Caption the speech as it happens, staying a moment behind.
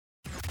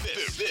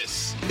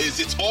This is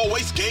It's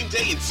Always Game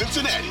Day in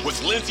Cincinnati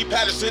with Lindsey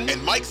Patterson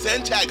and Mike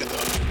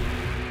Santagatha.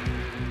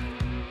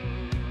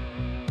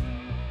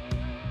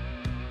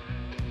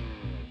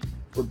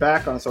 We're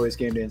back on It's Always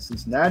Game Day in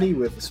Cincinnati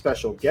with a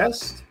special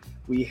guest.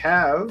 We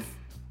have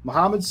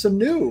Mohamed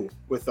Sanu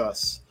with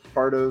us,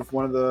 part of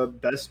one of the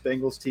best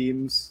Bengals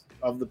teams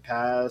of the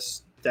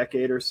past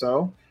decade or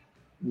so.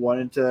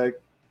 Wanted to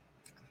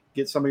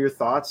get some of your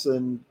thoughts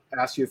and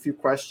ask you a few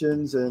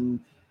questions. And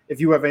if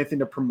you have anything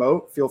to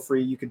promote, feel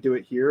free. You could do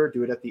it here,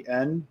 do it at the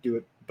end, do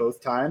it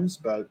both times.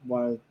 But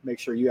want to make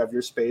sure you have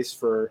your space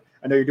for.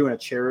 I know you're doing a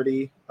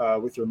charity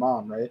with your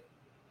mom, right?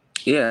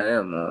 Yeah, I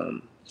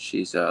am.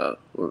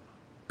 We're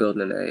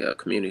building a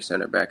community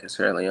center back in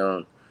Sierra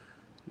Leone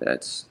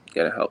that's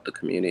going to help the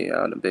community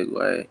out in a big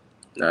way.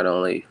 Not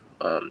only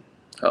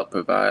help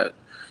provide,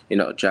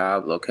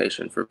 job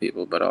location for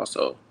people, but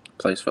also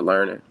a place for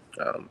learning.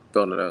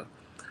 Building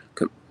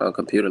a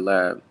computer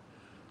lab,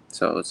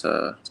 so it's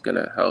going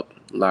to help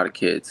a lot of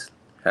kids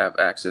have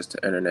access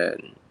to internet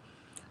and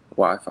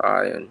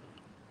Wi-Fi and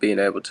being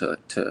able to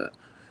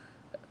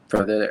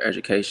further their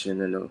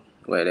education in the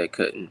way they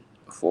couldn't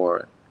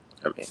before.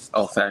 I mean,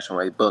 old-fashioned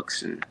way,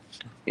 books, and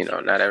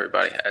not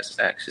everybody has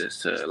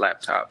access to a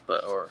laptop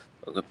or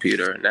a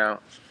computer. Now,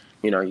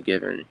 you're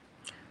giving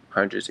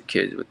hundreds of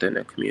kids within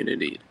the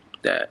community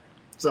that.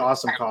 It's an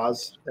awesome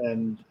cause,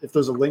 and if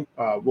there's a link,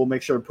 we'll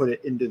make sure to put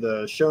it into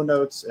the show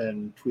notes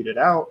and tweet it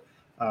out.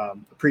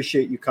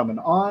 Appreciate you coming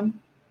on.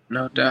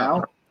 No doubt.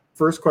 Now,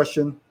 first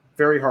question,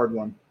 very hard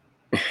one.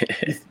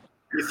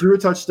 You threw a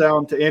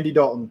touchdown to Andy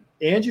Dalton,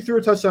 and you threw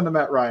a touchdown to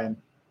Matt Ryan.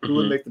 Who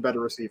would make the better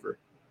receiver?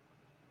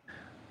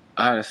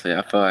 Honestly,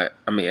 I feel like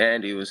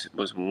Andy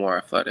was more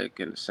athletic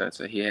in the sense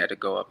that he had to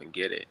go up and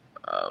get it.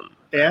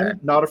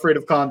 And not afraid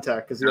of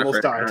contact because he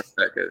almost died.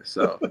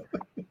 So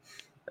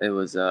it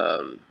was.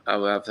 I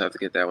would have to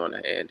get that one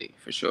to Andy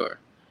for sure.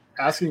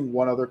 Asking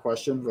one other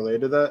question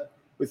related to that,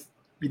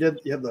 you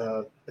had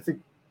the I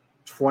think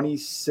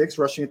 26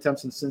 rushing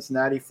attempts in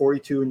Cincinnati,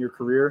 42 in your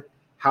career.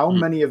 How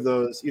many of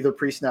those, either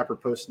pre-snap or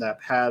post-snap,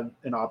 had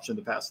an option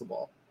to pass the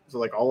ball? Is it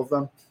like all of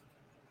them?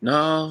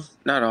 No,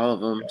 not all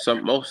of them.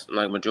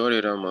 Majority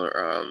of them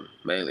are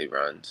mainly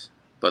runs.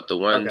 But the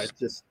ones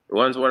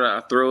when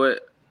I threw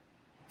it,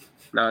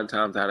 9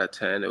 times out of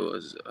 10 it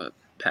was a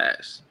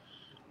pass.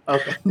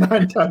 Okay,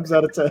 9 times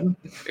out of 10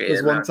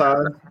 is one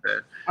time.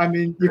 I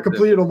mean, you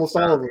completed almost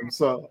all of them,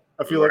 so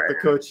I feel like the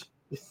coach.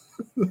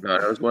 No,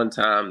 there was one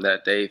time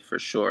that they for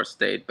sure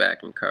stayed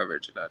back in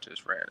coverage, and I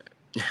just ran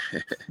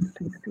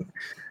it.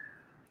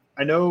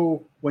 I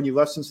know when you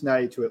left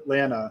Cincinnati to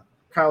Atlanta,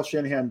 Kyle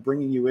Shanahan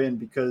bringing you in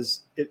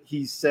because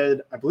he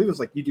said, I believe it was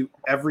like you do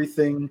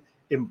everything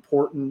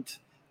important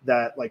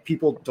that like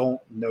people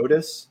don't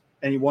notice,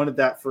 and he wanted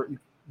that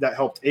that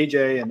helped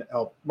AJ and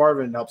helped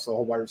Marvin and helps the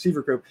whole wide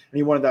receiver group, and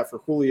he wanted that for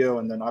Julio,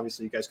 and then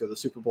obviously you guys go to the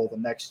Super Bowl the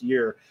next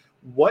year.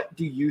 What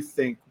do you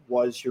think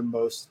was your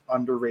most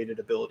underrated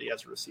ability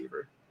as a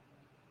receiver?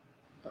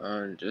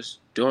 Just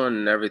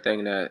doing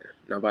everything that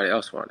nobody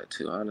else wanted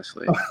to,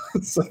 honestly.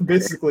 So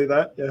basically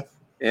that, yeah.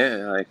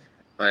 Yeah,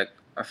 like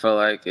I feel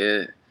like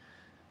it.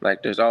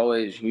 Like there's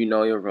always,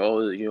 your role.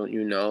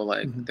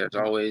 There's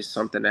always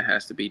something that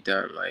has to be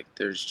done. Like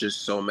there's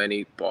just so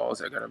many balls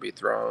that are gonna be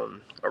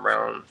thrown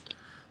around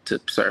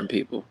to certain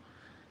people,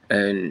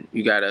 and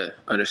you gotta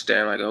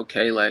understand, like,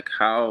 okay, like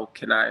how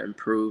can I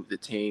improve the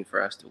team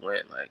for us to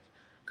win? Like,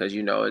 because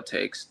it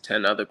takes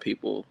 10 other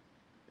people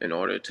in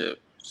order to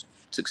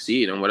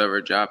succeed in whatever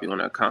job you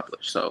want to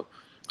accomplish. So,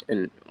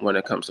 and when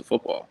it comes to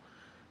football,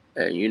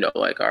 and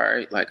like, all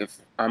right, like if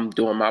I'm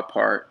doing my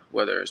part,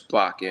 whether it's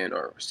blocking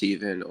or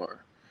receiving or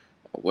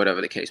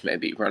whatever the case may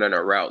be, running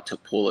a route to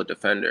pull a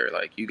defender,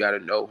 like you got to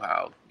know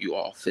how you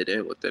all fit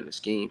in within the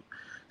scheme.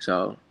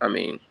 So, I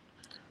mean,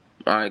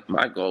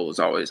 my goal was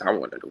always I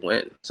wanted to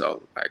win.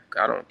 So, like,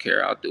 I don't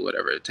care. I'll do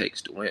whatever it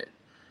takes to win.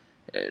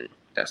 And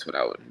that's what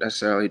I would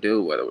necessarily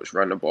do, whether it was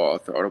run the ball,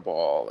 throw the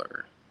ball,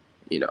 or,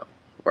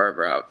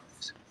 wherever I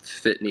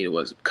fit needed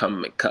was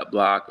come and cut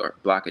block or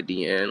block a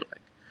DN.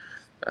 Like,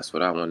 that's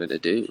what I wanted to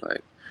do.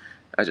 Like,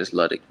 I just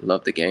love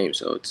the game.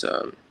 So it's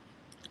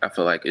I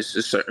feel like it's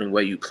a certain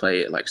way you play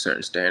it, like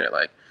certain standard.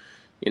 Like,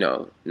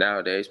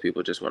 nowadays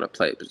people just want to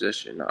play a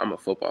position. I'm a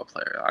football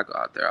player. I go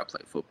out there, I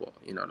play football.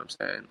 You know what I'm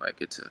saying? Like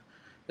it's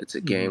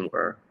a game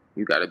where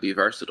you got to be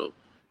versatile.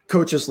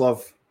 Coaches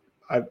love.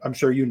 I'm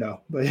sure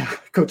but yeah,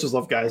 coaches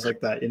love guys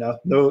like that.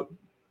 No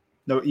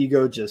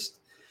ego. Just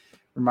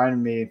reminded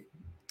me.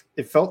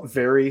 It felt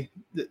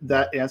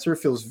that answer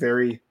feels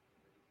very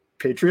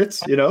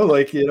Patriots, we'll all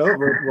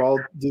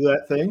do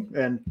that thing,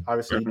 and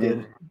obviously you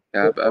did.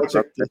 Yeah,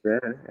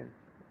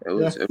 it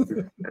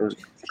was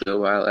good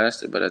while it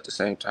lasted, but at the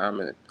same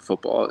time,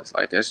 football is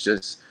like that's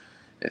just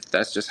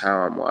how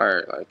I'm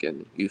wired. Like,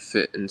 and you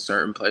fit in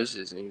certain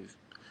places, and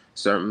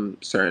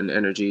certain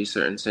energies,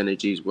 certain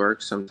synergies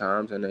work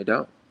sometimes, and they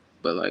don't.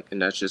 But like,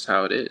 and that's just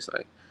how it is.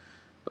 Like,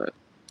 but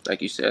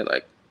like you said,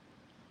 like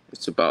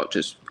it's about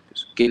just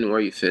getting where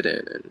you fit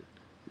in and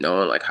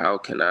knowing like how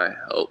can I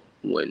help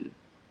win.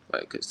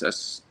 Like, 'cause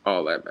that's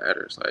all that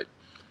matters. Like,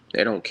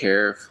 They don't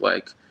care if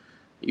like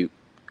you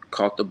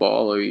caught the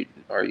ball or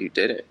you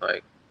didn't.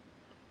 Like,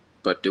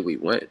 but did we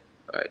win?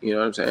 You know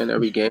what I'm saying?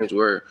 Every games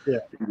where Yeah.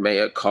 you may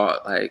have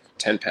caught like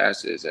 10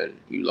 passes and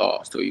you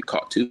lost, or you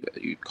caught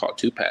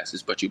two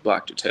passes, but you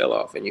blocked your tail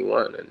off and you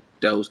won. And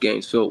those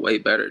games feel way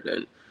better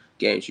than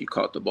games you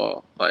caught the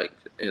ball. Like,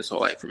 and so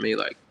like for me,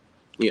 like,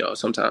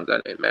 sometimes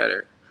that didn't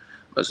matter.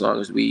 As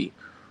long as when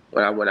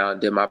I went out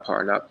and did my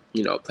part and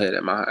I, played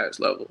at my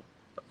highest level,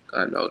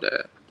 I know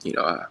that,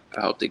 I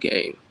helped the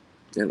game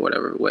in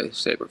whatever way,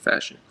 shape, or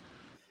fashion.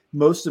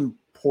 Most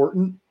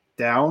important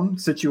down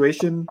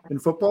situation in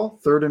football,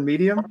 third and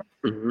medium.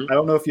 Mm-hmm. I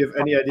don't know if you have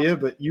any idea,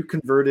 but you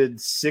converted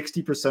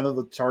 60% of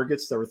the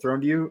targets that were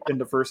thrown to you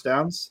into first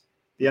downs.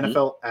 The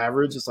NFL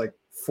average is like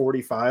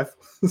 45.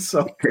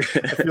 So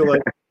I feel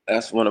like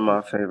that's one of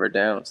my favorite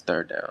downs,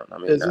 third down. I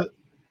mean,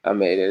 I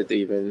made it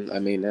even. I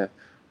mean,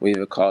 we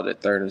even called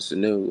it third and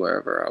Sanu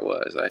wherever I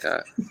was. Like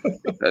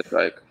that's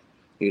like,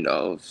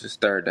 if it's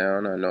third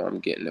down, I know I'm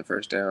getting the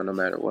first down no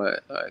matter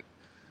what. Like,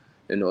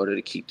 in order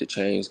to keep the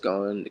chains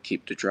going, to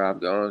keep the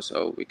drive going,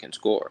 so we can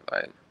score.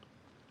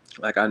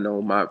 Like I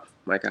know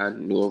I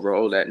knew a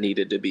role that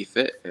needed to be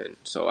fit, and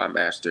so I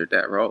mastered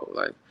that role.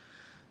 Like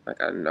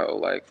I know,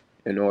 like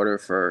in order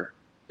for,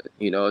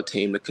 a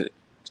team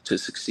to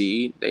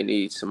succeed, they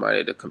need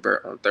somebody to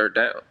convert on third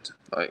downs.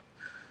 Like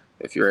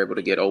if you're able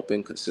to get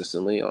open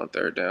consistently on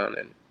third down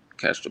and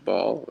catch the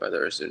ball,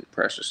 whether it's in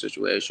pressure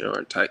situation or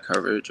in tight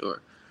coverage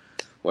or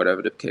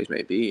whatever the case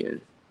may be, and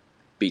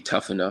be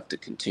tough enough to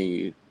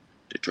continue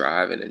to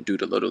drive and then do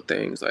the little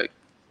things, like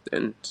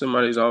then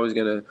somebody's always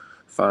gonna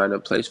find a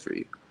place for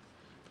you.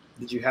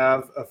 Did you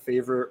have a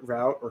favorite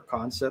route or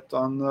concept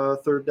on the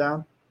third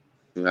down?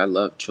 I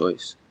love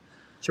choice.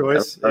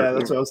 Choice? Yeah,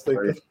 that's what I was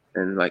thinking.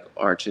 And like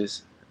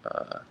arches.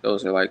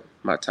 Those are like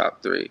my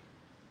top three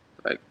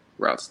like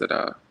routes that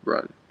I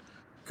run.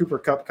 Cooper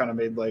Kupp kind of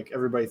made like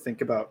everybody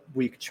think about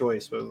weak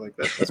choice, but like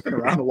that's been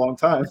around a long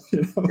time.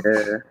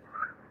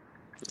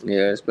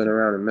 Yeah, it's been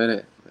around a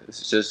minute.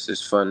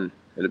 It's fun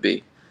to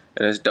be.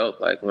 And it's dope,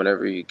 like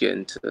whenever you get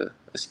into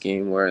a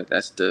scheme where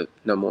that's the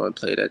number one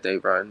play that they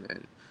run,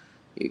 and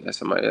you got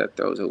somebody that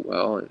throws it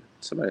well and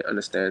somebody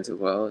understands it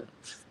well, and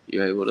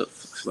you're able to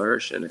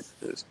flourish in it.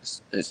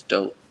 It's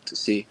dope to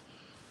see.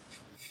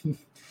 Do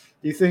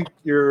you think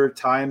your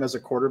time as a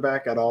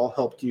quarterback at all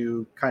helped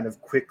you kind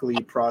of quickly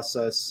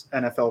process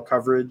NFL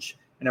coverage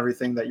and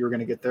everything that you were going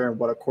to get there and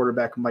what a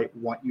quarterback might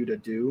want you to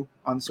do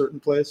on certain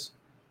plays?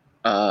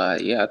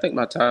 Yeah, I think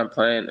my time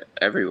playing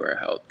everywhere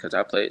helped because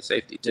I played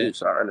safety too,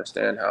 so I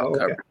understand how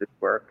coverages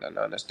work and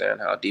I understand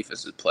how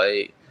defense is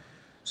played.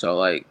 So,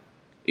 like,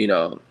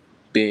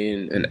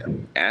 being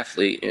an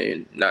athlete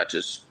and not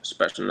just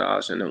special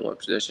knowledge in one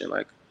position,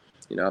 like,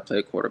 I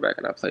played quarterback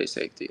and I played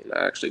safety, and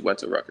I actually went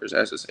to Rutgers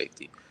as a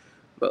safety.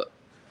 But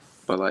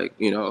like,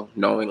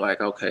 knowing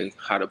like, okay,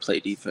 how to play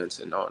defense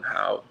and knowing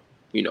how,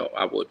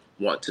 I would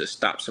want to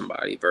stop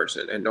somebody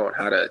versus and knowing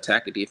how to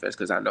attack a defense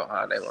because I know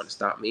how they want to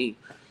stop me.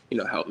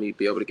 Help me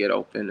be able to get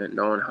open and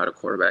knowing how the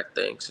quarterback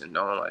thinks and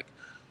knowing like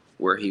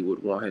where he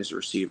would want his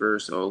receiver.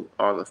 So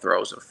all the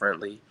throws are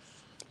friendly.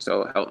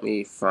 So it helped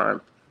me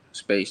find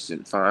space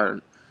and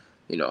find,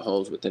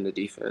 holes within the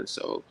defense.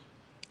 So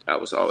I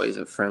was always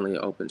a friendly,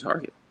 open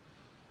target.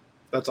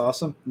 That's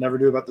awesome. Never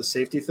knew about the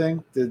safety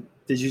thing. Did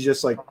you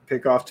just like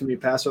pick off too many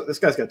passes? This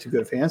guy's got too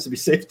good of hands to be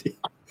safety.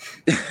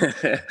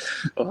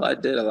 Well, I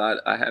did a lot.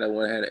 I had a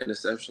one-handed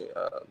interception,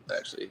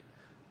 actually.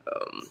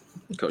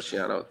 Coach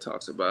Ciano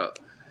talks about.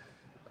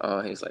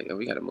 He's like,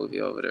 we got a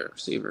movie over there,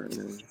 receiver,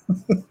 and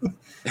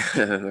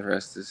then the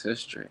rest is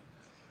history.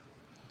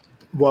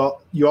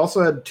 Well, you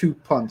also had 2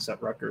 punts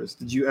at Rutgers.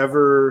 Did you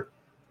ever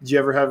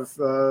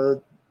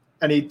have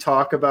any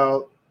talk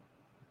about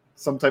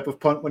some type of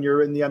punt when you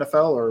were in the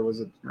NFL, or was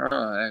it?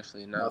 No,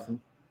 actually, no.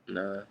 Nothing?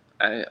 No,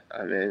 I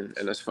mean,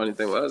 and the funny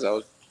thing was,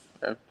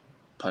 I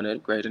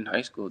punted great in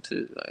high school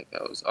too. Like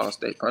I was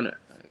all-state punter.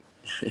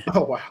 Like,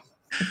 oh wow!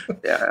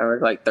 Yeah, I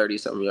was like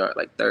 30-something yards,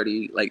 like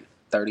 30, like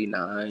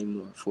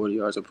 39 or 40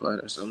 yards a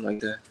punt or something like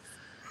that.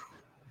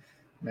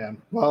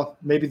 Man, well,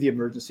 maybe the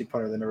emergency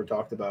punter they never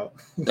talked about.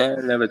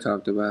 Never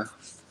talked about.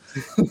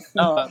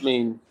 No, I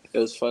mean, it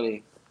was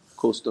funny.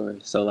 Cool story.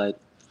 So, like,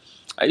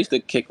 I used to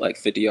kick, like,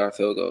 50-yard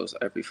field goals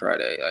every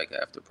Friday, like,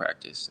 after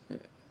practice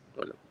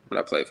when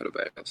I played for the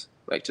Bengals.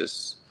 Like,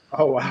 just...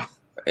 Oh, wow.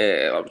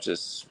 Yeah, I was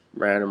just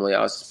randomly,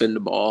 I would spin the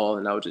ball,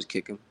 and I would just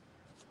kick him.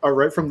 Oh,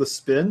 right from the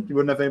spin? You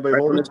wouldn't have anybody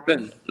hold it? Right from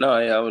the spin. No,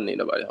 yeah, I wouldn't need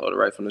nobody to hold it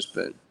right from the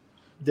spin.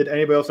 Did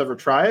anybody else ever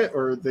try it,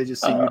 or they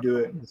just see you do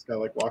it and just kind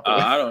of like walk away?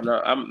 I don't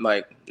know. I'm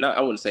like,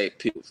 I wouldn't say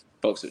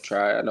folks would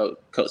try. I know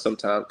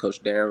sometimes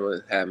Coach Darren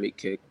would have me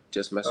kick,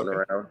 just messing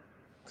around,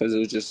 because it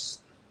was just,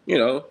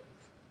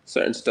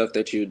 certain stuff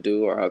that you would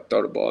do, or I'd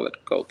throw the ball at the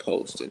goal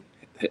post and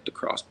hit the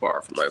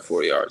crossbar from like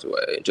 40 yards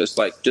away.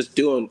 Just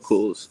doing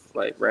cool,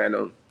 like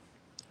random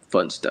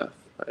fun stuff.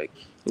 Like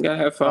you gotta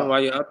have fun while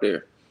you're out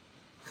there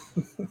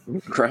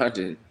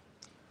grinding.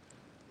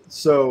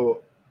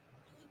 So,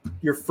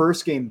 your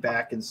first game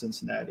back in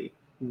Cincinnati,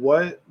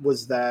 What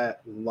was that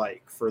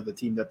like for the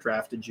team that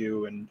drafted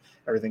you and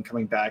everything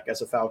coming back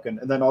as a Falcon?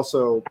 And then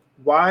also,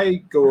 why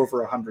go over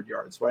 100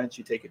 yards? Why didn't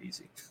you take it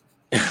easy?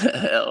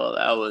 Well,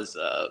 that was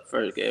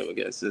first game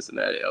against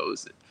Cincinnati. That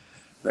was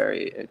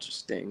very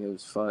interesting. It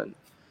was fun.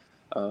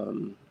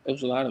 It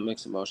was a lot of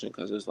mixed emotion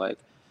because it was like,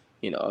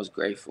 I was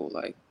grateful,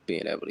 like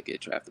being able to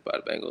get drafted by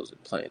the Bengals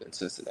and playing in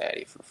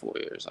Cincinnati for 4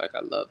 years. Like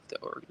I loved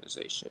the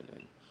organization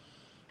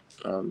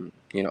and,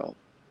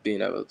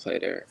 being able to play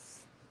there.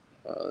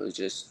 It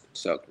just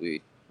sucked.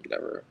 We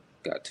never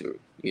got to,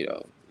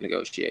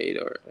 negotiate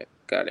or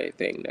got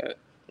anything that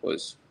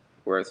was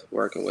worth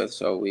working with.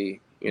 So we,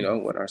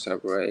 went our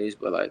separate ways.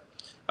 But like,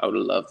 I would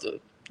have loved to,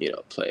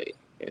 play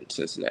in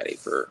Cincinnati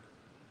for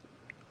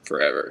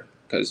forever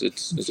because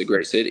it's a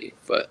great city.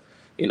 But,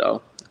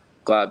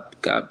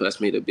 God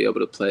blessed me to be able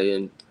to play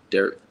in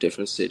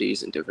different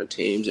cities and different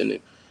teams and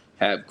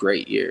have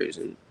great years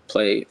and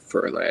play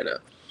for Atlanta.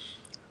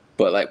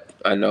 But like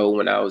I know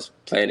when I was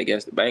playing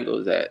against the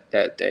Bengals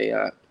that day,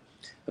 I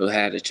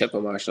had a chip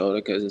on my shoulder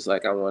because it's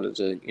like I wanted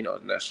to,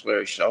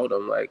 necessarily show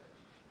them like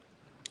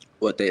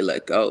what they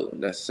let go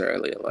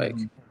necessarily, like,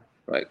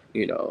 because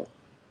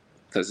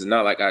it's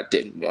not like I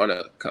didn't want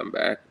to come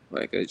back.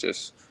 Like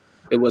it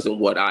wasn't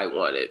what I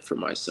wanted for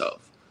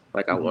myself.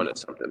 Like I wanted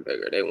something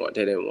bigger. They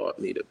didn't want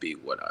me to be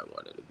what I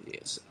wanted to be,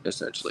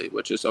 essentially,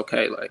 which is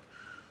okay. Like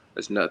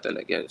there's nothing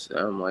against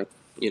them. Like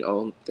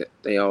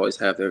they always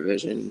have their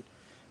vision.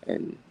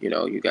 And,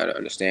 you got to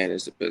understand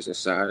it's the business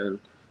side and,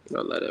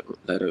 let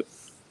it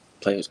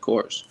play its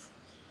course.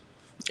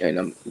 And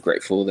I'm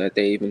grateful that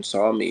they even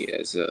saw me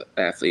as an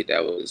athlete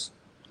that was,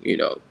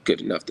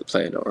 good enough to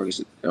play in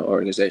an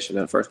organization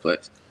in the first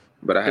place.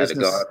 But I had to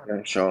go out there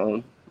and show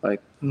them, like,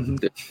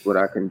 this is what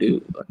I can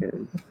do.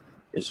 And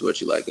it's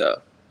what you let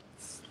go.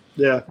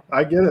 Yeah,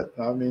 I get it.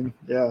 I mean,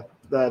 yeah,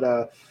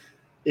 that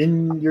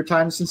in your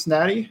time in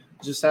Cincinnati,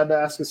 just had to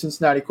ask a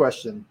Cincinnati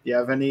question. Do you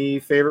have any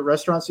favorite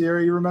restaurants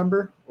here you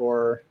remember?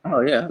 Or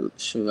yeah,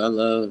 sure. I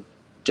love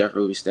Jeff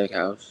Ruby's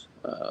Steakhouse.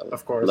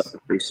 Of course. I love the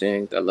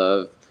Precinct. I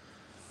love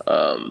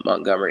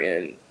Montgomery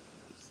Inn.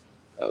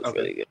 That was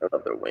really good. I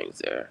love their wings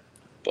there.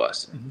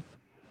 Boston.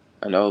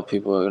 I know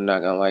people are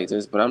not gonna like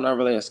this, but I'm not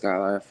really a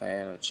Skyline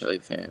fan or Chili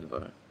fan.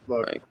 But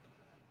look,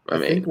 I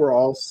think we're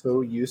all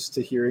so used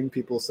to hearing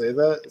people say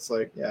that. It's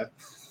like, yeah,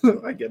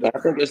 I get it. I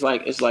think it's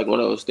like one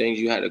of those things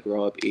you had to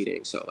grow up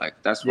eating. So like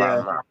that's why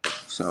I'm not.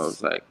 So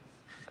it's like,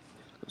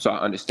 so I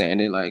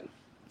understand it. Like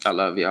I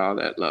love y'all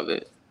that love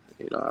it.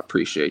 I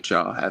appreciate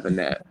y'all having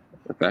that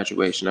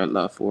infatuation and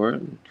love for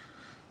it. And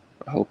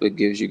I hope it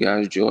gives you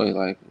guys joy,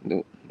 like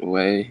the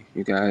way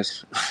you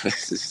guys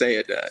say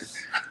it does.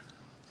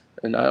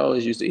 And I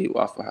always used to eat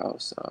Waffle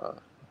House, on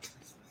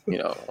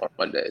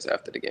Mondays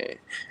after the game.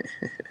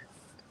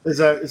 Is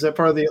that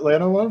part of the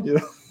Atlanta one?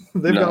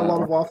 They've got a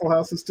lot of Waffle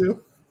Houses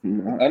too.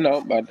 I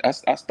know, but I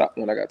stopped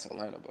when I got to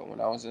Atlanta. But when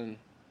I was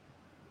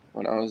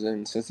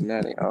in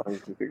Cincinnati, I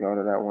always used to go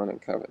to that one in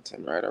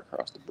Covington, right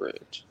across the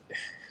bridge.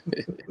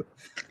 Did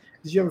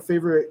you have a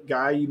favorite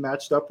guy you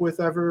matched up with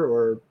ever,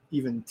 or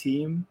even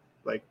team?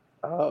 Like,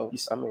 I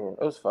mean,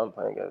 it was fun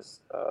playing against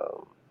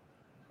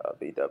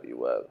BW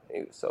Webb.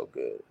 He was so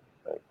good.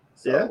 Like,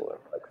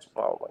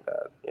 oh my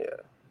God, yeah.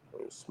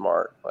 He was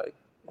smart, like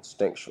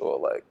instinctual,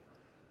 like.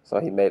 So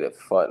he made it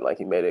fun. Like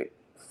he made it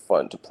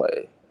fun to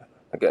play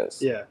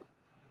against. Yeah.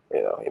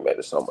 He made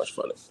it so much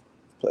fun to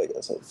play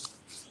against him.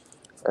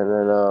 And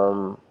then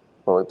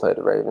when we played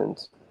the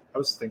Ravens, I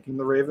was thinking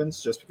the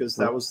Ravens just because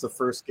that was the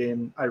first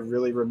game I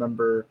really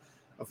remember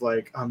of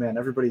like, oh man,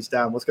 everybody's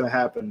down. What's going to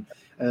happen?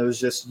 And it was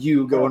just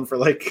you going for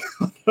like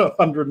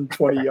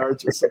 120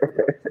 yards or something.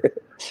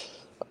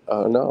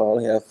 Oh no, I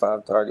only had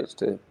 5 targets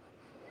too.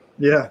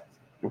 Yeah.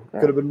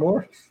 Could have been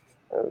more.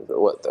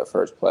 The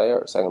first play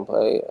or second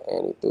play,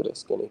 and he threw the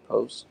skinny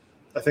post?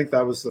 I think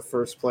that was the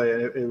first play,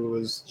 and it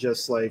was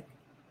just like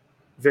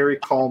very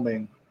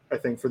calming, I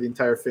think, for the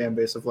entire fan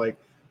base of like,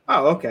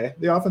 oh, okay,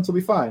 the offense will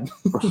be fine.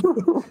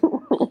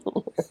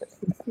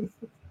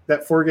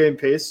 That 4-game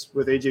pace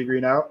with AJ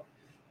Green out,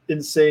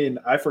 insane.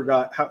 I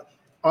forgot how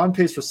on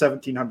pace for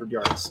 1,700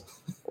 yards.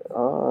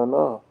 Oh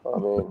no, I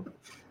mean,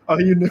 oh,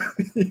 you knew?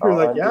 You were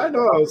like, yeah, I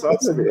know, I was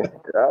awesome.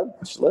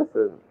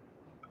 Listen.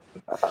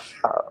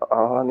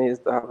 All I need is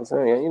the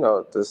opportunity.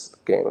 And, this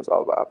game is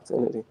all about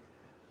opportunity.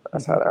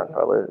 That's how that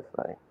is.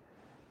 Like,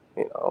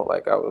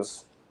 like I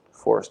was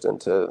forced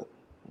into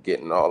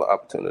getting all the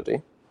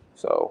opportunity.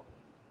 So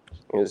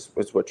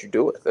it's what you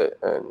do with it.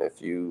 And if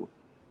you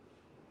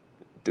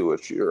do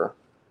what you're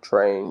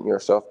train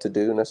yourself to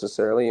do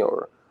necessarily,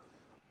 or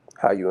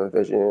how you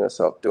envision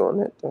yourself doing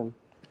it, then,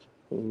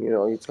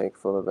 you take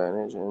full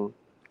advantage and,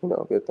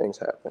 good things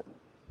happen.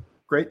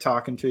 Great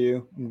talking to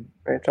you.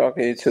 Great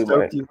talking to you too,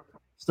 Mike.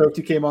 Stoked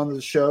you came on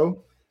the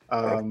show.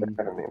 Thanks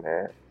for having me,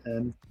 man.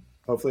 And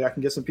hopefully I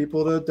can get some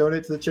people to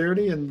donate to the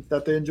charity and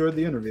that they enjoyed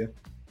the interview.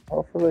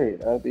 Hopefully.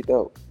 That'd be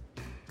dope.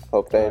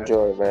 Hope they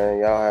enjoy it, man.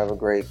 Y'all have a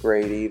great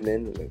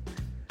evening and a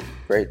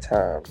great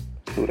time.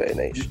 Houday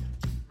Nation.